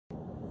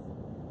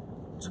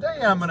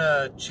Today I'm going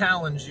to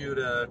challenge you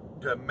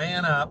to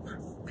man up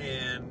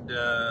and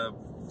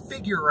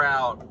figure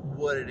out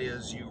what it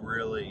is you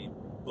really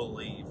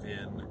believe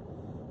in.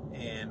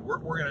 And we're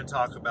going to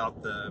talk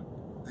about the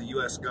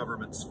U.S.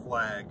 government's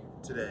flag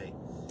today.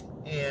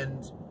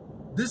 And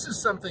this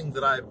is something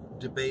that I've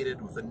debated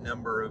with a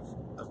number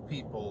of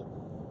people.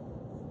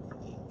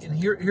 And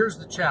here's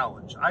the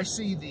challenge. I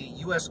see the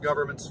U.S.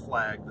 government's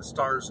flag, the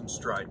stars and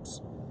stripes,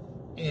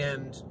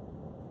 and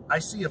I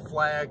see a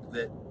flag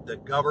that the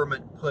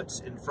government puts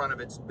in front of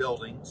its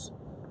buildings.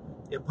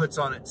 It puts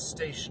on its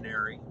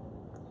stationery.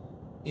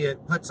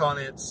 It puts on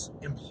its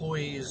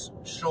employees'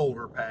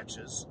 shoulder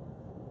patches.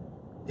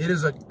 It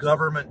is a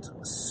government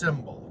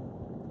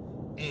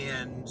symbol.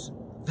 And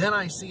then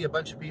I see a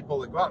bunch of people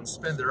that go out and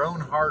spend their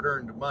own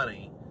hard-earned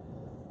money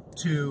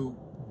to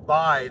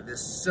buy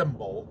this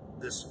symbol,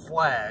 this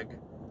flag,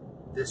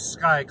 this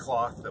sky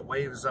cloth that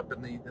waves up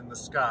in the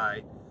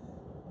sky.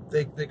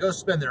 They go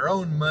spend their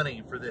own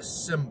money for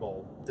this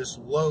symbol, this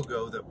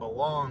logo that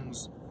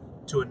belongs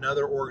to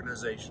another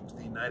organization, to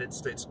the United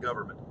States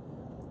government.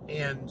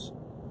 And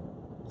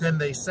then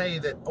they say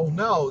that, oh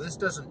no, this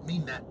doesn't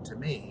mean that to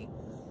me.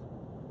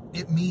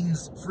 It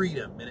means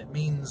freedom, and it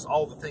means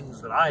all the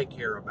things that I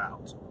care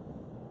about.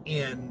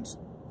 And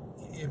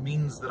it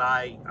means that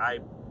I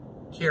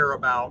care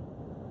about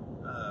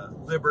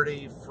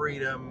liberty,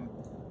 freedom,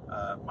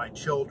 my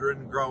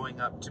children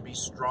growing up to be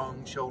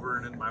strong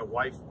children, and my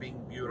wife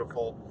being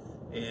beautiful,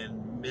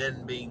 and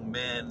men being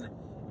men,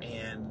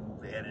 and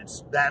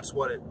that's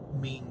what it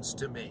means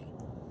to me.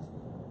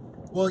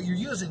 Well, you're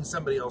using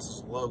somebody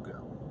else's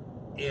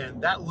logo,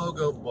 and that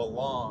logo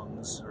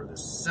belongs, or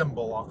this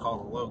symbol, I'll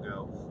call it a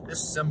logo,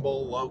 this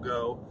symbol,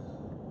 logo,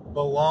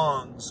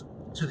 belongs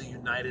to the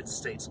United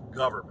States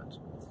government.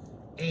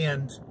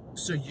 And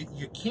so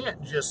you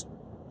can't just,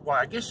 well,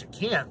 I guess you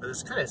can, but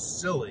it's kind of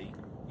silly,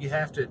 you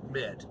have to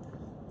admit,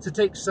 to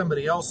take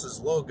somebody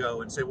else's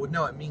logo and say, well,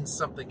 no, it means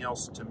something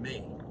else to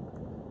me.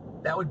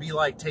 That would be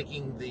like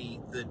taking the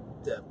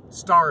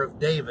Star of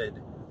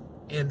David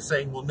and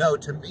saying, well, no,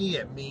 to me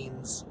it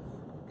means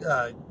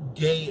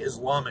gay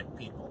Islamic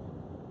people.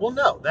 Well,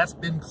 no, that's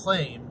been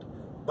claimed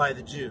by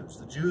the Jews.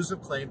 The Jews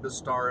have claimed the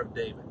Star of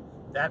David.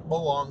 That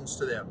belongs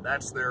to them.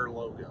 That's their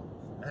logo.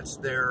 That's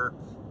their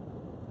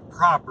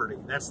property.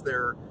 That's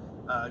their,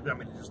 I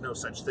mean, there's no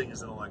such thing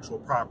as intellectual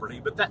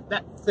property, but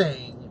that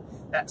thing,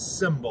 that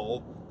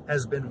symbol,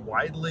 has been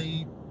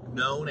widely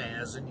known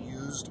as and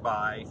used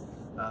by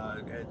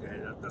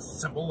the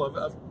symbol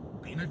of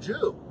being a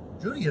Jew,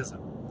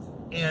 Judaism.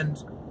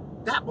 And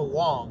that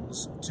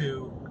belongs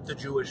to the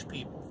Jewish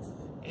people.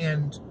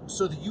 And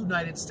so the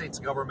United States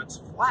government's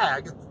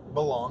flag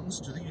belongs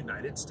to the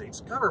United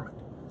States government.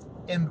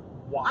 And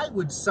why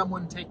would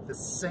someone take the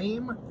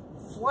same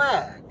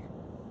flag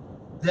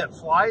that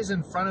flies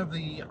in front of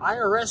the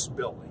IRS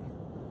building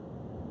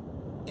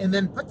and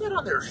then put that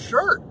on their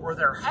shirt or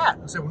their hat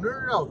and say, well,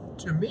 no,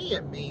 to me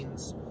it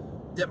means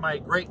that my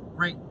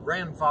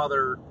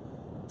great-great-grandfather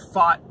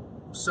fought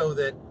so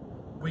that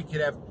we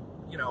could have,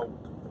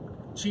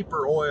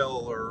 cheaper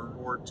oil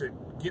or to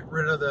get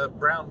rid of the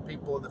brown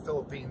people in the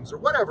Philippines or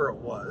whatever it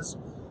was.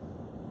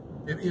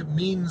 It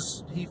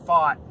means he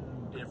fought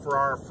for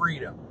our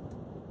freedom.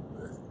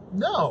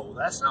 No,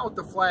 that's not what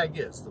the flag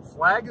is. The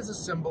flag is a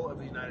symbol of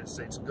the United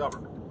States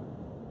government.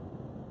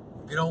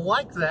 If you don't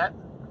like that,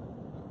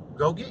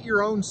 go get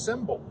your own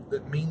symbol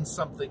that means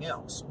something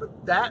else.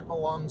 But that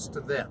belongs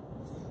to them.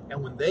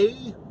 And when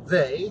they,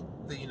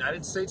 the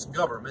United States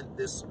government,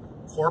 this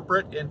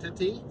corporate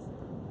entity,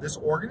 this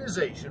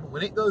organization,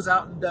 when it goes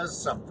out and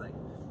does something,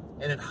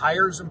 and it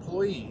hires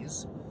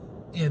employees,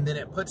 and then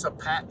it puts a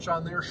patch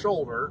on their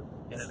shoulder,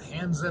 and it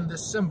hands them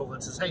this symbol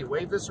and says, hey,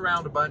 wave this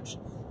around a bunch,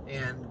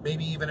 and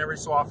maybe even every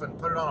so often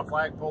put it on a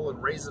flagpole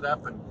and raise it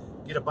up and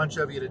get a bunch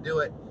of you to do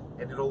it,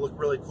 and it'll look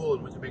really cool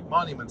and we can make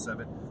monuments of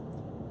it.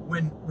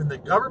 When the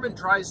government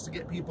tries to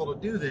get people to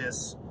do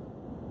this,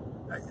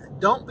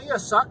 don't be a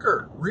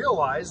sucker.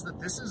 Realize that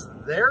this is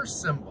their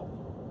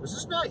symbol. This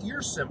is not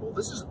your symbol.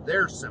 This is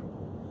their symbol.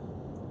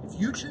 If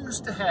you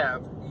choose to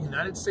have the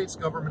United States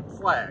government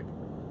flag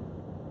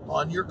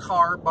on your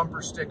car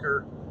bumper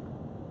sticker,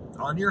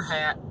 on your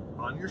hat,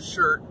 on your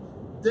shirt,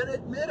 then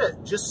admit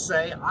it. Just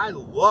say, I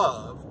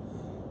love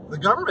the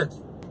government.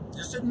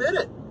 Just admit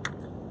it.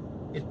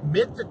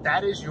 Admit that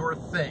that is your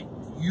thing.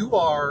 You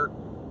are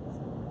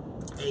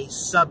a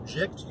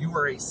subject. You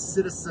are a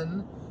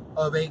citizen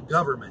of a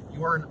government.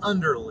 You are an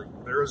underling.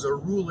 There is a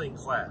ruling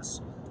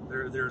class.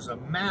 There's a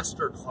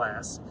master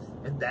class,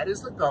 and that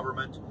is the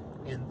government,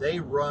 and they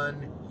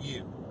run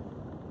you.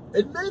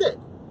 Admit it.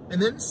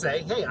 And then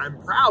say, hey,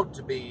 I'm proud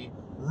to be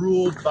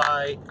ruled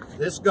by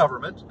this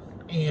government,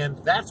 and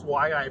that's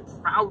why I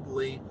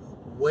proudly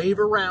wave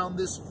around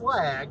this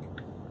flag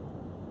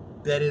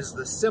that is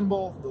the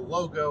symbol, the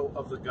logo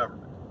of the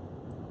government.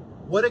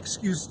 What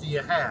excuse do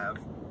you have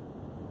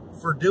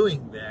for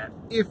doing that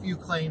if you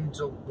claim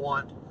to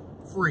want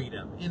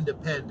freedom,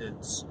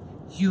 independence,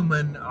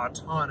 human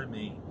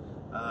autonomy,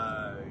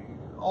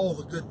 all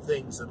the good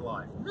things in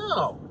life?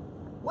 No.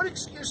 What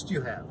excuse do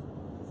you have?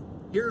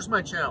 Here's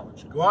my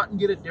challenge. Go out and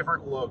get a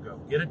different logo,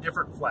 get a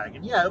different flag.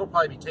 And yeah, it'll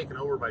probably be taken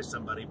over by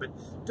somebody, but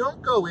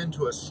don't go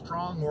into a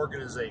strong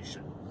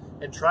organization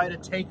and try to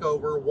take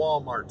over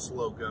Walmart's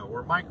logo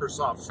or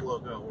Microsoft's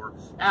logo or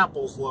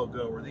Apple's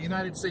logo or the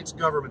United States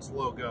government's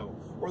logo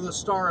or the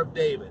Star of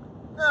David.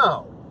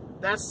 No,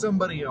 that's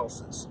somebody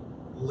else's.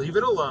 Leave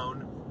it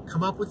alone,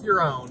 come up with your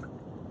own,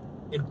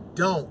 and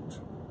don't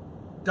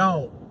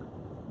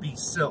be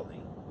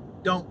silly.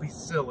 Don't be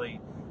silly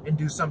and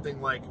do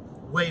something like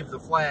wave the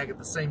flag at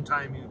the same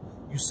time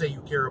you say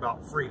you care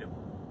about freedom.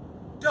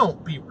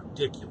 Don't be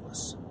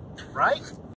ridiculous, right?